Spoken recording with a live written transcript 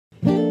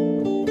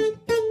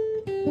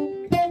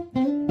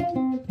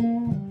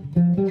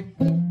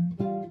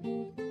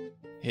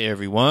Hey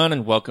everyone,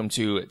 and welcome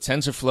to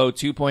Tensorflow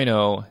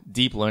 2.0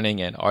 Deep Learning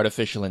and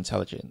Artificial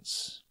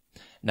Intelligence.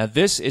 Now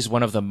this is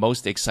one of the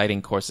most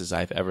exciting courses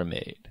I've ever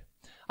made.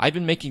 I've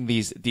been making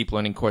these deep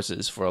learning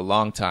courses for a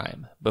long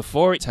time,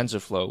 before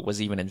TensorFlow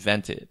was even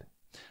invented.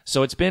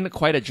 So it's been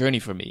quite a journey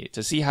for me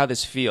to see how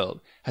this field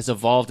has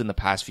evolved in the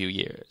past few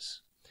years.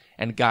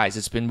 And guys,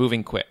 it's been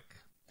moving quick.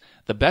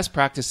 The best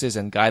practices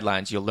and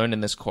guidelines you'll learn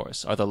in this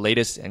course are the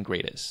latest and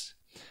greatest.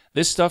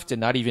 This stuff did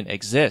not even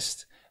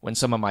exist when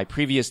some of my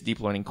previous deep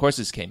learning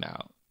courses came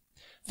out.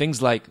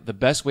 Things like the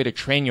best way to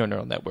train your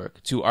neural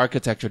network to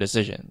architecture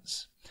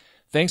decisions.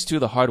 Thanks to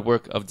the hard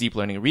work of deep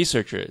learning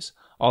researchers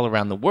all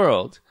around the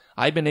world,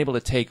 I've been able to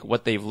take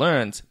what they've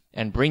learned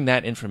and bring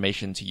that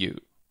information to you.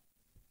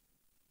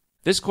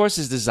 This course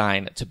is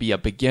designed to be a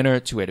beginner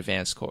to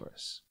advanced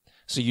course.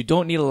 So you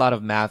don't need a lot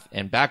of math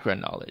and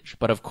background knowledge,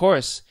 but of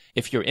course,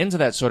 if you're into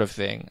that sort of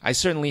thing, I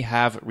certainly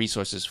have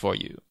resources for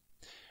you.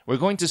 We're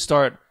going to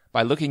start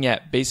by looking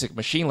at basic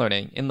machine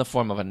learning in the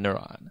form of a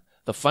neuron,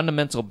 the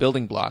fundamental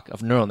building block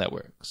of neural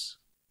networks.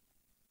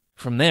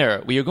 From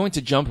there, we are going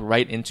to jump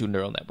right into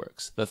neural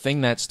networks, the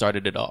thing that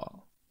started it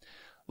all.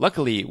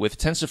 Luckily, with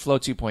TensorFlow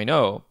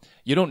 2.0,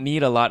 you don't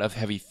need a lot of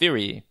heavy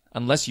theory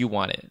unless you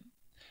want it.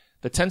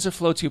 The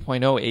TensorFlow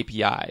 2.0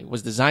 API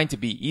was designed to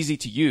be easy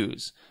to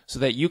use so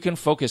that you can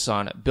focus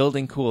on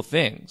building cool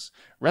things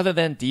rather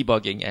than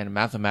debugging and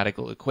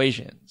mathematical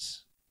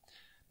equations.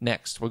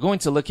 Next, we're going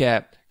to look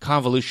at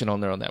convolutional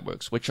neural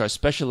networks, which are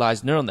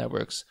specialized neural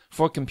networks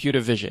for computer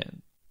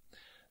vision.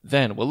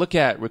 Then we'll look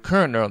at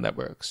recurrent neural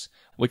networks,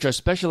 which are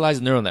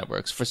specialized neural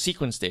networks for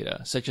sequence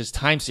data, such as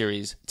time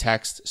series,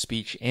 text,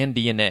 speech, and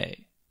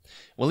DNA.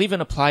 We'll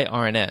even apply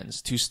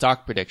RNNs to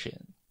stock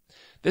prediction.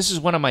 This is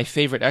one of my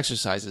favorite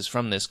exercises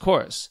from this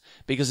course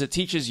because it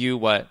teaches you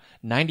what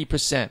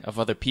 90% of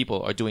other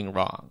people are doing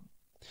wrong.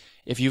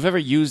 If you've ever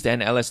used an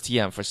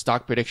LSTM for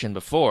stock prediction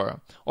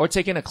before, or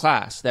taken a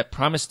class that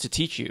promised to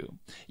teach you,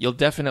 you'll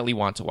definitely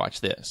want to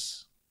watch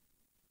this.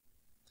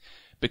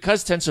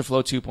 Because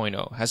TensorFlow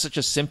 2.0 has such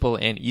a simple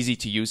and easy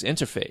to use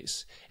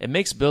interface, it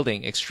makes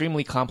building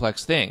extremely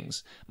complex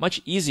things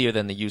much easier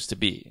than they used to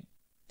be.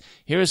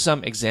 Here are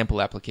some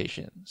example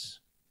applications.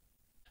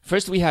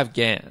 First we have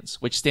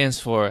GANs, which stands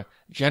for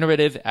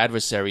Generative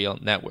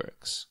Adversarial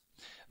Networks.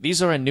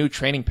 These are a new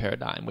training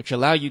paradigm which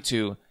allow you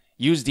to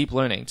use deep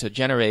learning to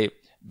generate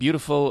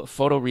beautiful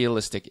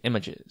photorealistic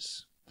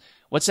images.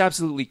 What's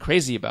absolutely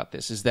crazy about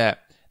this is that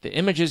the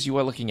images you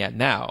are looking at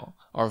now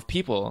are of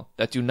people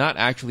that do not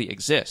actually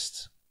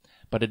exist.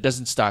 But it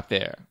doesn't stop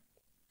there.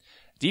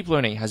 Deep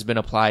learning has been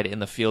applied in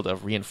the field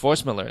of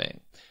reinforcement learning,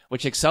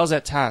 which excels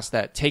at tasks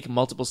that take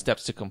multiple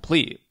steps to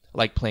complete,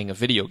 like playing a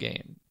video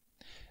game.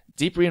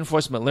 Deep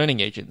reinforcement learning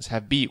agents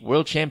have beat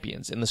world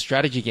champions in the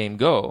strategy game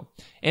Go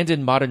and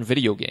in modern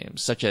video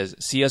games such as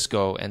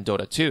CSGO and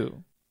Dota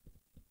 2.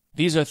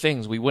 These are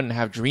things we wouldn't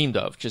have dreamed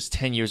of just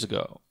 10 years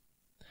ago.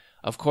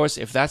 Of course,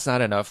 if that's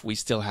not enough, we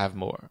still have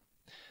more.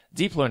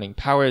 Deep learning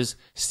powers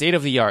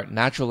state-of-the-art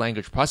natural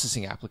language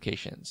processing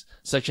applications,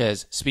 such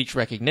as speech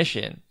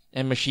recognition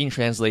and machine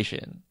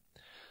translation.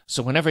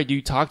 So whenever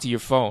you talk to your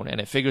phone and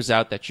it figures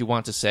out that you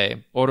want to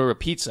say, order a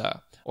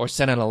pizza, or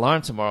set an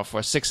alarm tomorrow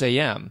for 6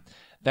 a.m.,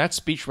 that's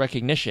speech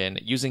recognition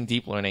using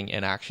deep learning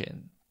in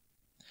action.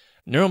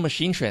 Neural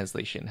machine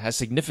translation has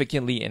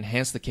significantly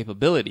enhanced the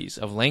capabilities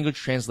of language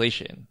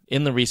translation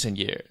in the recent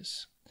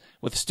years.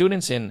 With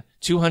students in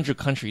 200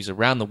 countries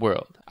around the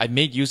world, I've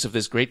made use of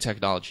this great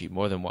technology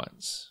more than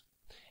once.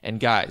 And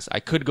guys, I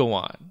could go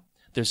on.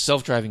 There's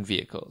self-driving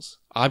vehicles,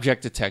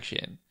 object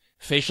detection,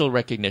 facial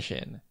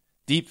recognition,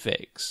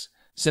 deepfakes,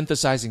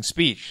 synthesizing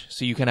speech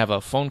so you can have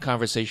a phone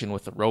conversation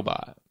with a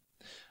robot.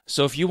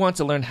 So if you want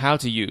to learn how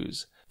to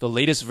use the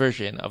latest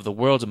version of the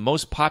world's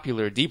most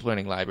popular deep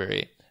learning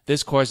library,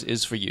 this course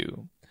is for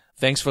you.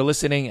 Thanks for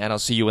listening, and I'll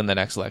see you in the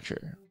next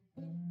lecture.